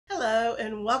Hello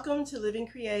and welcome to Living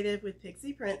Creative with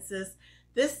Pixie Princess.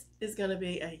 This is going to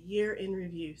be a year in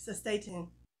review, so stay tuned.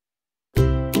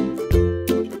 Thank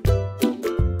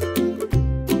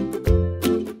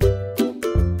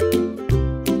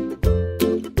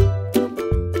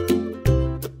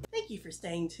you for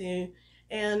staying tuned.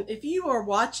 And if you are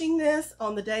watching this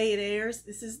on the day it airs,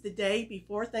 this is the day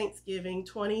before Thanksgiving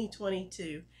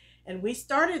 2022. And we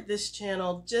started this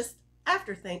channel just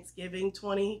after Thanksgiving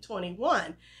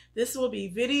 2021. This will be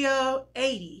video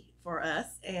 80 for us,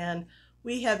 and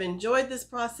we have enjoyed this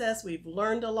process. We've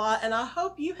learned a lot, and I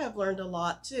hope you have learned a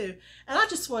lot too. And I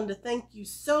just wanted to thank you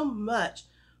so much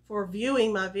for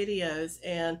viewing my videos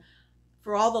and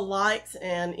for all the likes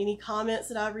and any comments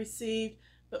that I've received.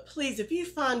 But please, if you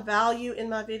find value in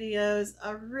my videos,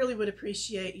 I really would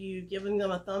appreciate you giving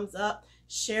them a thumbs up,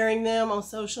 sharing them on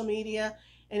social media,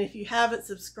 and if you haven't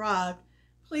subscribed,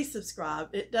 please subscribe.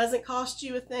 It doesn't cost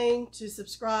you a thing to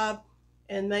subscribe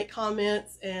and make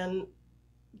comments and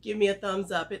give me a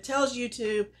thumbs up. It tells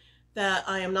YouTube that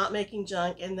I am not making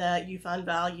junk and that you find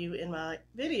value in my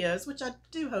videos, which I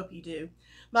do hope you do.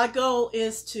 My goal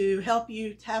is to help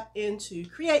you tap into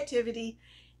creativity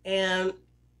and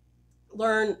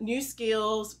learn new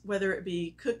skills, whether it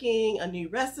be cooking, a new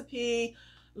recipe,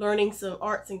 learning some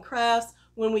arts and crafts.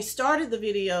 When we started the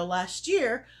video last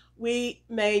year, we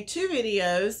made 2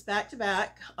 videos back to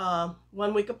back,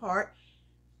 1 week apart.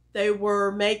 They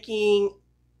were making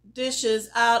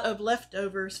dishes out of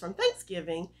leftovers from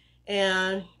Thanksgiving,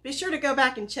 and be sure to go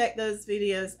back and check those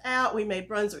videos out. We made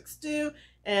Brunswick stew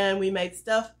and we made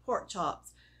stuffed pork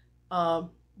chops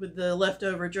with the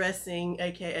leftover dressing,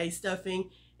 aka stuffing,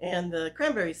 and the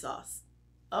cranberry sauce.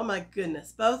 Oh my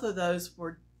goodness, both of those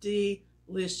were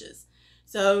delicious.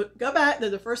 So go back,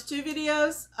 they're the first 2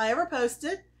 videos I ever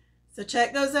posted. So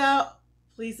check those out.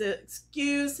 Please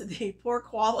excuse the poor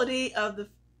quality of the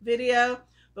video,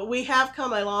 but we have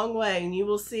come a long way, and you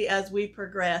will see as we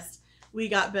progressed, we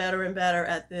got better and better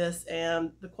at this,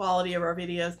 and the quality of our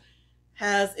videos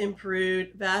has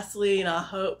improved vastly, and I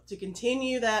hope to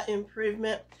continue that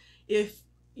improvement. If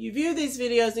you view these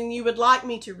videos and you would like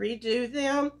me to redo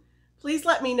them, please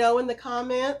let me know in the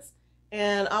comments,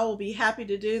 and I will be happy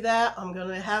to do that. I'm going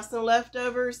to have some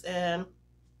leftovers, and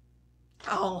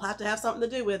I'll have to have something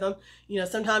to do with them. You know,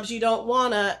 sometimes you don't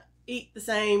want to eat the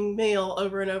same meal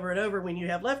over and over and over when you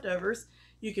have leftovers.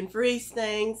 You can freeze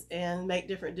things and make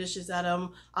different dishes out of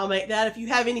them. I'll make that. If you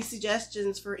have any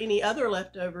suggestions for any other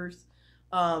leftovers,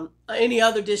 any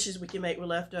other dishes we can make with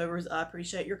leftovers, I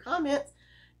appreciate your comments.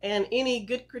 And any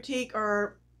good critique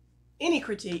or any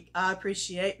critique I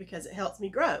appreciate, because it helps me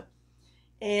grow.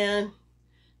 And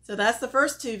so that's the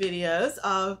first 2 videos.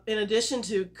 In addition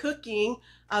to cooking,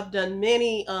 I've done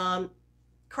many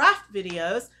craft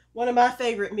videos. One of my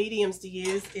favorite mediums to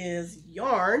use is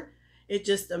yarn. It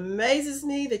just amazes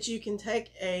me that you can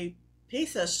take a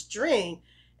piece of string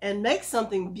and make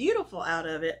something beautiful out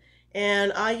of it.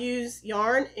 And I use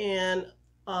yarn in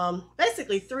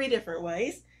basically 3 different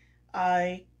ways.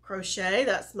 I crochet,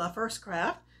 that's my first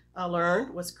craft I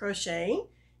learned, was crocheting.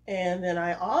 And then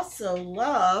I also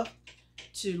love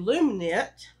to loom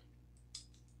knit,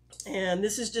 and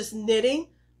this is just knitting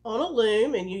on a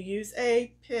loom, and you use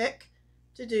a pick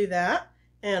to do that.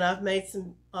 And I've made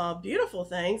some beautiful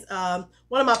things.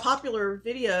 One of my popular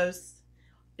videos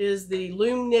is the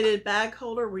loom knitted bag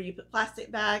holder, where you put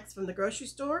plastic bags from the grocery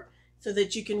store so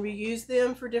that you can reuse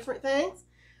them for different things.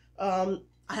 I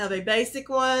have a basic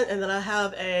one, and then I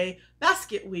have a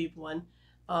basket weave one.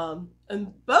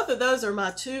 And both of those are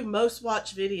my 2 most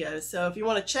watched videos. So if you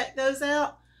want to check those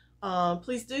out,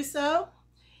 please do so.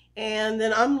 And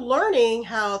then I'm learning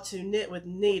how to knit with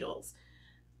needles.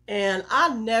 And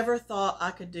I never thought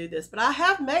I could do this, but I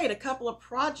have made a couple of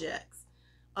projects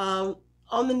on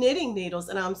the knitting needles,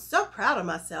 and I'm so proud of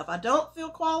myself. I don't feel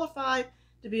qualified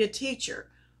to be a teacher,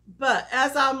 but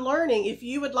as I'm learning, if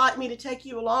you would like me to take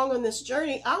you along on this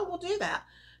journey, I will do that.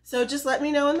 So just let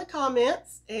me know in the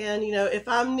comments, and you know, if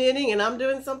I'm knitting and I'm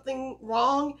doing something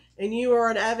wrong and you are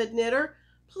an avid knitter,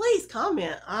 please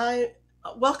comment. I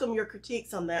welcome your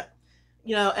critiques on that.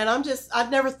 You know, and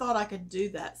I've never thought I could do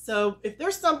that. So if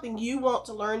there's something you want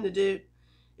to learn to do,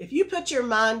 if you put your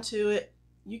mind to it,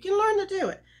 you can learn to do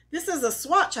it. This is a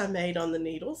swatch I made on the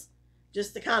needles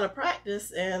just to kind of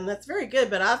practice, and that's very good.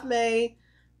 But I've made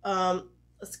a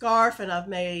scarf, and I've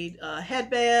made a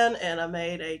headband, and I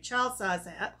made a child size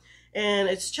hat. And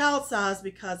it's child size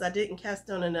because I didn't cast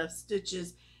on enough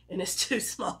stitches and it's too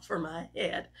small for my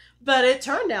head. But it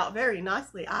turned out very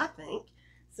nicely, I think.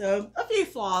 So a few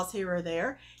flaws here or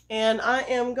there. And I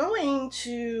am going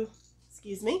to,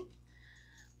 excuse me,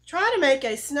 try to make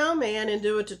a snowman and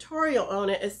do a tutorial on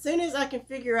it as soon as I can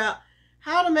figure out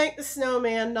how to make the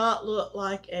snowman not look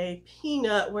like a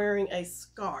peanut wearing a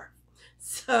scarf.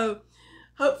 So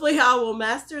hopefully I will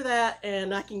master that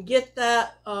and I can get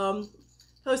that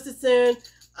posted soon.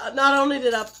 Not only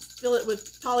did I fill it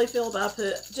with polyfill, but I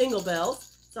put jingle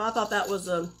bells. So I thought that was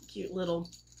a cute little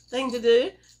thing to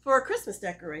do for a Christmas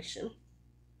decoration.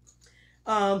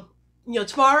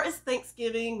 Tomorrow is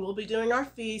Thanksgiving. We'll be doing our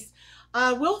feast.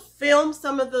 I will film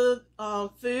some of the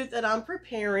food that I'm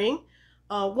preparing.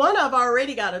 One I've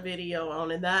already got a video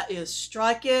on, and that is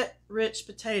Strike It Rich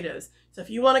Potatoes. So if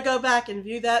you want to go back and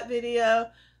view that video,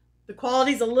 the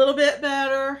quality's a little bit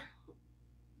better.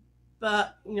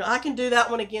 But, I can do that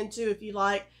one again too if you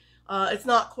like. It's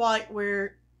not quite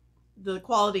where the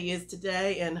quality is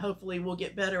today, and hopefully we'll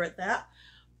get better at that.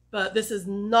 But this is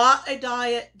not a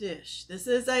diet dish. This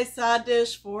is a side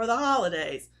dish for the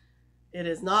holidays. It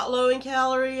is not low in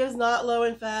calories, it is not low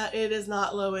in fat, it is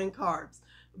not low in carbs.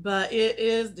 But it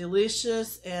is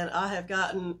delicious, and I have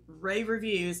gotten rave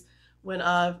reviews when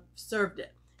I've served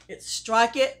it. It's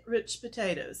Strike It Rich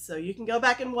Potatoes, so you can go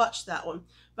back and watch that one.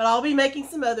 But I'll be making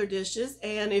some other dishes,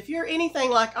 and if you're anything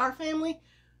like our family,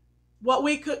 what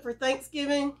we cook for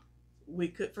Thanksgiving, we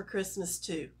cook for Christmas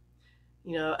too.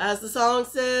 As the song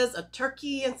says, a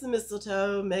turkey and some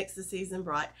mistletoe makes the season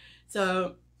bright.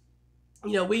 So,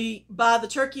 we buy the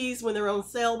turkeys when they're on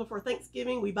sale before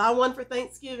Thanksgiving. We buy one for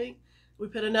Thanksgiving. We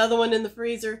put another one in the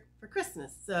freezer for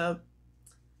Christmas. So,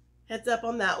 heads up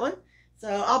on that one. So,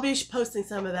 I'll be posting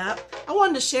some of that. I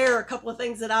wanted to share a couple of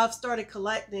things that I've started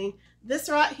collecting. This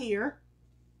right here,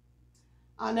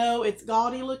 I know it's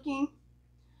gaudy looking,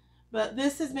 but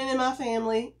this has been in my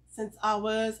family since I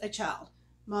was a child.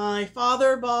 My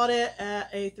father bought it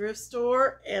at a thrift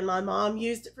store, and my mom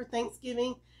used it for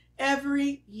Thanksgiving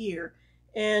every year.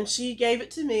 And she gave it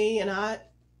to me, and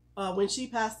when she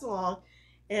passed along.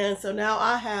 And so now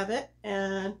I have it,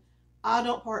 and I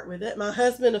don't part with it. My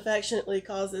husband affectionately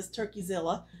calls this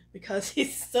Turkeyzilla because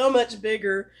he's so much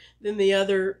bigger than the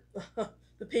other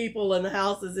the people and the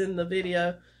houses in the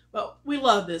video. But we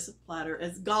love this platter,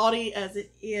 as gaudy as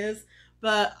it is.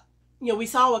 But we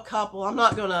saw a couple. I'm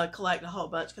not going to collect a whole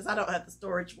bunch because I don't have the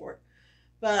storage for it.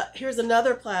 But here's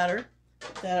another platter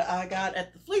that I got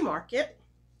at the flea market.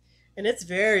 And it's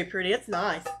very pretty. It's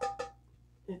nice.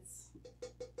 It's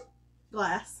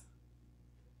glass.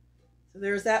 So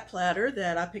there's that platter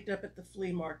that I picked up at the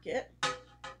flea market.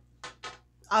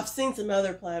 I've seen some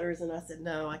other platters and I said,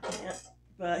 no, I can't.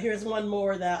 But here's one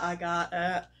more that I got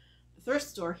at the thrift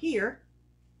store here.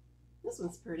 This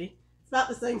one's pretty. It's about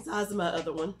the same size as my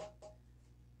other one.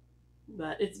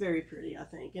 But it's very pretty, I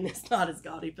think. And it's not as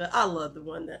gaudy, but I love the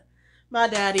one that my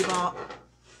daddy bought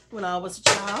when I was a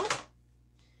child.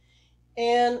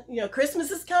 And,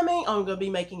 Christmas is coming. I'm going to be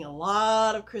making a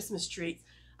lot of Christmas treats.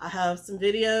 I have some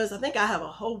videos. I think I have a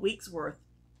whole week's worth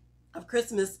of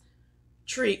Christmas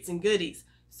treats and goodies.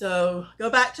 So go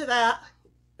back to that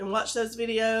and watch those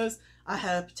videos. I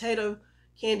have potato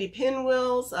candy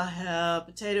pinwheels. I have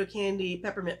potato candy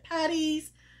peppermint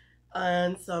patties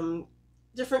and some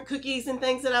different cookies and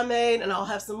things that I made. And I'll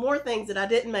have some more things that I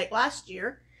didn't make last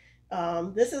year.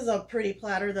 This is a pretty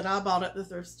platter that I bought at the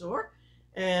thrift store.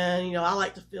 And, I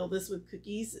like to fill this with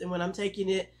cookies. And when I'm taking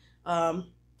it,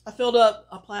 I filled up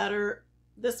a platter,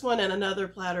 this one and another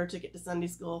platter, took it to Sunday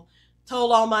school.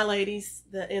 Told all my ladies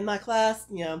that in my class,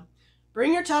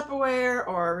 bring your Tupperware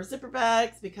or zipper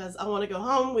bags because I want to go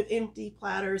home with empty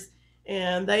platters.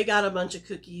 And they got a bunch of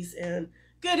cookies and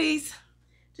goodies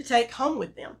to take home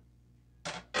with them.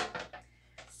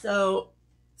 So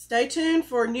stay tuned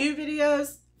for new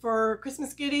videos for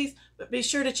Christmas goodies, but be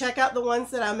sure to check out the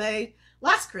ones that I made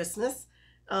last Christmas.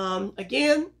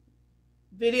 Again,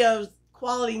 videos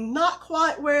quality not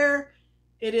quite where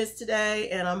it is today,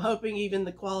 and I'm hoping even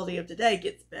the quality of today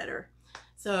gets better.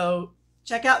 So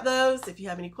check out those. If you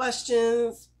have any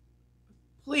questions,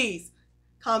 please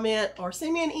comment or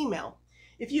send me an email.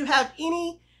 If you have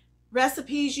any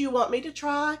recipes you want me to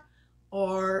try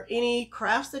or any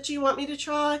crafts that you want me to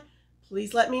try,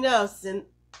 please let me know. Send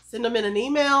them in an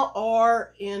email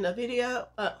or in a video,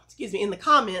 in the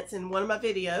comments in one of my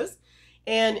videos.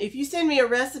 And if you send me a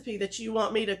recipe that you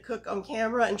want me to cook on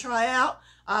camera and try out,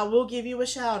 I will give you a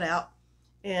shout out.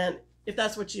 And if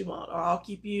that's what you want, or I'll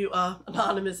keep you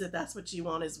anonymous if that's what you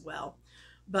want as well.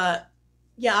 But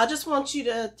yeah, I just want you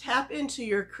to tap into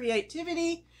your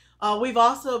creativity. We've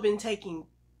also been taking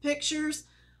pictures.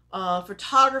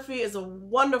 Photography is a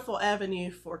wonderful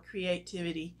avenue for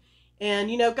creativity.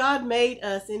 And God made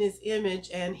us in his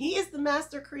image, and he is the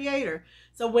master creator.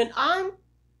 So when I'm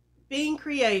being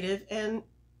creative, and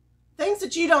things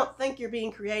that you don't think you're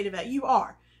being creative at, you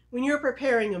are. When you're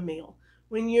preparing a meal,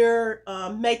 when you're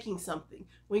making something,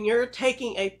 when you're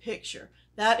taking a picture,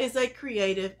 that is a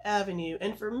creative avenue.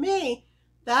 And for me,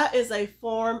 that is a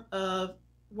form of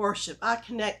worship. I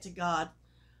connect to God.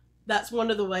 That's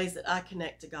one of the ways that I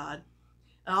connect to God.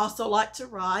 I also like to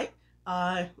write.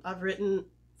 I've written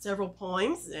several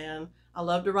poems, and I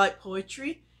love to write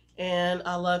poetry, and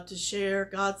I love to share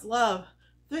God's love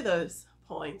through those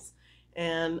poems.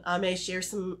 And I may share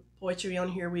some poetry on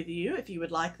here with you. If you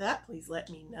would like that, please let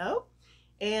me know.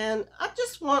 And I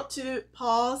just want to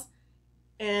pause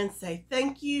and say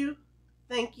thank you,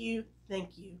 thank you,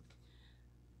 thank you.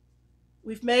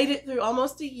 We've made it through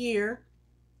almost a year.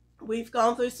 We've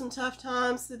gone through some tough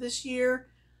times through this year,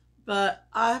 but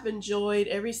I've enjoyed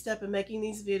every step of making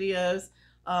these videos.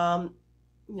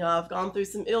 I've gone through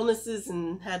some illnesses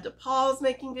and had to pause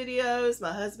making videos.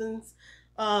 My husband's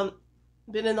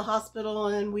been in the hospital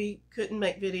and we couldn't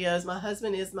make videos. My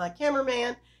husband is my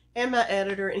cameraman and my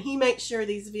editor, and he makes sure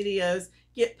these videos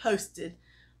get posted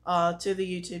to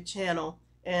the YouTube channel.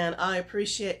 And I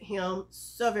appreciate him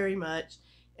so very much.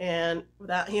 And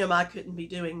without him, I couldn't be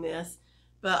doing this.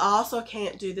 But I also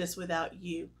can't do this without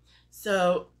you.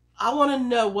 So I want to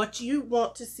know what you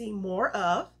want to see more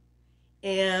of.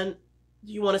 And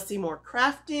do you want to see more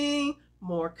crafting,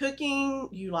 more cooking?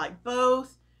 Do you like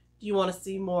both? Do you want to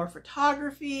see more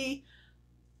photography?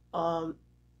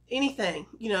 Anything,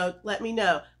 let me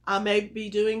know. I may be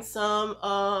doing some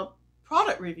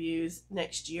product reviews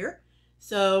next year.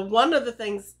 So one of the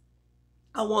things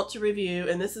I want to review,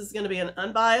 and this is going to be an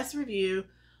unbiased review,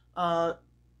 I'm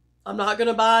not going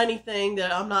to buy anything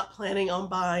that I'm not planning on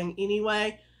buying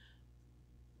anyway,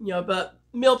 but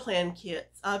meal plan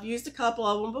kits. I've used a couple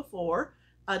of them before.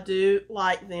 I do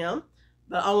like them,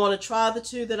 but I want to try the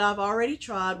two that I've already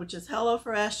tried, which is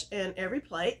HelloFresh and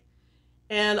EveryPlate.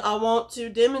 And I want to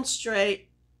demonstrate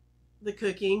the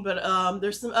cooking, but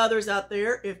there's some others out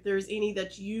there. If there's any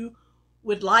that you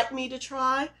would like me to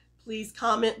try, please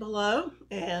comment below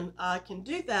and I can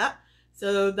do that.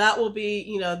 So that will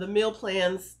be, the meal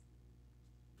plans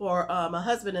for my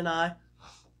husband and I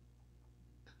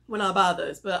when I buy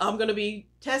those. But I'm going to be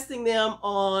testing them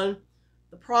on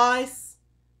the price,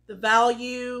 the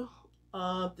value,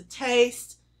 the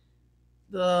taste,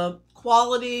 the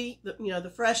quality,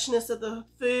 the freshness of the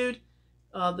food,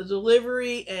 the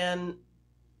delivery, and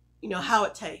how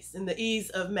it tastes and the ease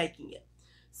of making it.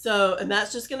 So, and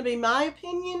that's just going to be my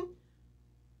opinion.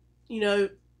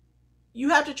 You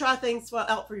have to try things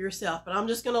out for yourself, but I'm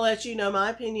just going to let you know my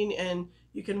opinion, and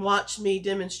you can watch me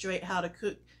demonstrate how to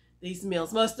cook these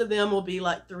meals. Most of them will be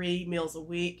like 3 meals a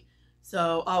week,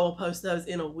 so I will post those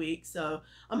in a week. So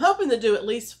I'm hoping to do at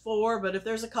least 4, but if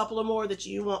there's a couple of more that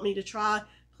you want me to try,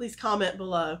 please comment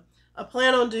below. I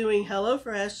plan on doing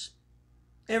HelloFresh,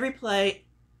 EveryPlate,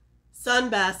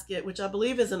 Sunbasket, which I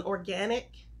believe is an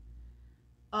organic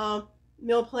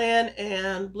meal plan,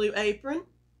 and Blue Apron.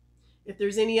 If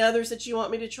there's any others that you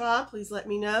want me to try, please let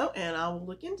me know and I will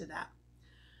look into that.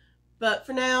 But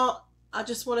for now, I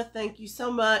just want to thank you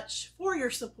so much for your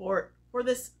support for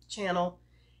this channel.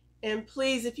 And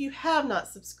please, if you have not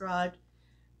subscribed,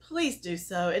 please do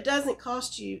so. It doesn't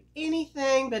cost you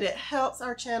anything, but it helps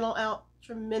our channel out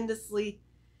tremendously.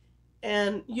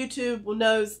 And YouTube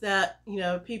knows that,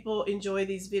 people enjoy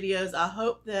these videos. I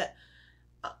hope that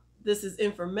this is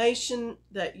information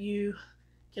that you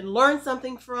can learn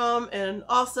something from and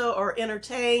also are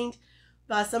entertained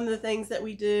by some of the things that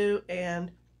we do.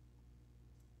 And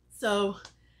so,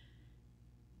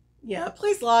 yeah,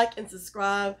 please like and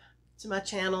subscribe to my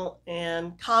channel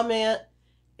and comment.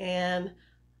 And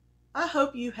I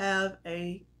hope you have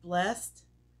a blessed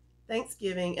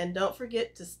Thanksgiving. And don't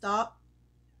forget to stop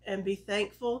and be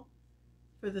thankful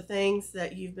for the things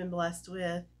that you've been blessed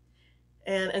with.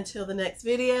 And until the next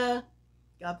video,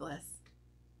 God bless.